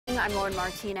I'm Lauren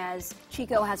Martinez.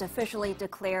 Chico has officially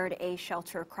declared a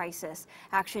shelter crisis.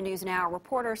 Action News Now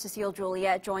reporter Cecile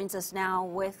Juliet joins us now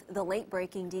with the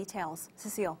late-breaking details.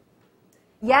 Cecile.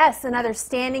 Yes, another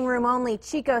standing room only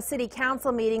Chico City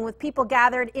Council meeting with people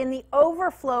gathered in the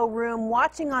overflow room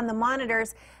watching on the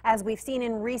monitors. As we've seen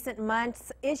in recent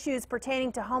months, issues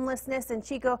pertaining to homelessness in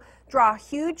Chico draw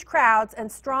huge crowds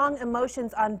and strong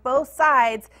emotions on both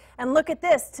sides. And look at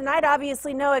this, tonight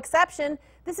obviously no exception.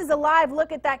 This is a live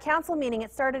look at that council meeting.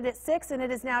 It started at 6 and it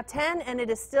is now 10 and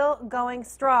it is still going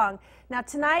strong. Now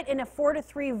tonight in a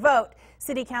 4-3 vote,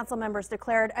 City Council members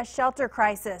declared a shelter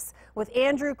crisis, with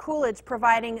Andrew Coolidge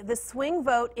providing the swing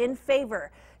vote in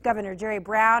favor. Governor Jerry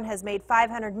Brown has made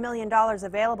 $500 million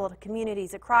available to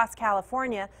communities across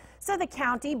California, so the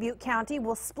county, Butte County,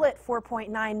 will split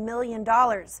 $4.9 million.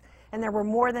 And there were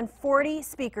more than 40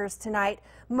 speakers tonight.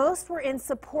 Most were in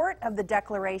support of the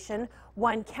declaration.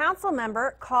 One council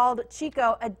member called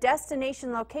Chico a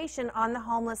destination location on the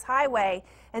homeless highway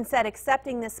and said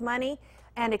accepting this money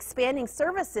and expanding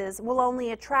services will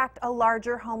only attract a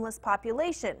larger homeless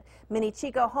population. Many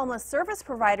Chico homeless service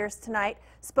providers tonight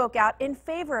spoke out in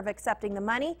favor of accepting the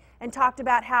money and talked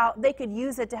about how they could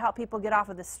use it to help people get off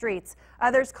of the streets.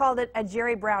 Others called it a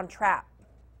Jerry Brown trap.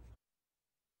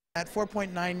 At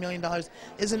 $4.9 million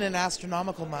isn't an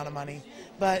astronomical amount of money,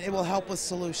 but it will help with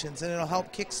solutions and it'll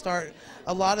help kickstart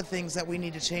a lot of things that we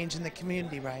need to change in the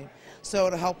community, right? So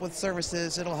it'll help with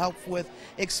services, it'll help with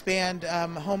expand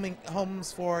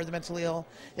homes for the mentally ill,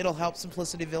 it'll help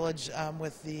Simplicity Village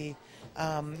with the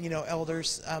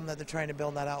elders that they're trying to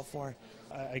build that out for.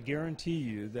 I guarantee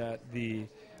you that the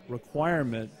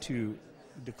requirement to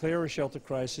declare a shelter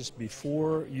crisis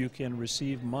before you can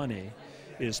receive money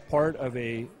is part of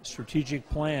a strategic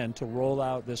plan to roll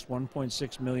out this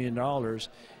 $1.6 million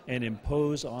and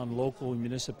impose on local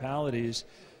municipalities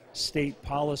state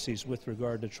policies with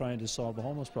regard to trying to solve the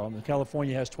homeless problem.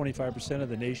 California has 25% of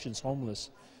the nation's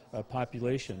homeless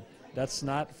population. That's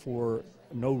not for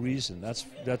no reason.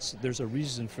 There's a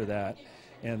reason for that.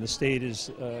 And the state is,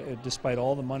 despite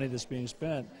all the money that's being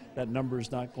spent, that number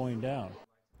is not going down.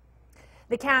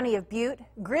 The county of Butte,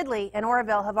 Gridley, and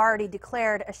Oroville have already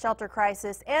declared a shelter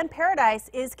crisis, and Paradise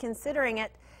is considering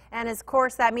it. And of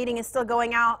course, that meeting is still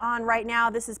going on right now.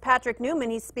 This is Patrick Newman.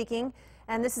 He's speaking,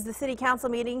 and this is the City Council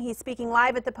meeting. He's speaking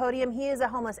live at the podium. He is a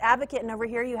homeless advocate, and over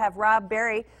here you have Rob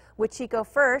Berry with Chico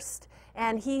First,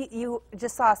 and you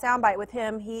just saw a soundbite with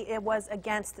him. It was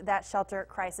against that shelter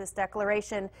crisis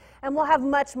declaration, and we'll have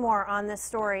much more on this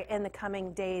story in the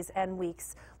coming days and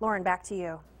weeks. Lauren, back to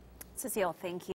you. Cecile, thank you.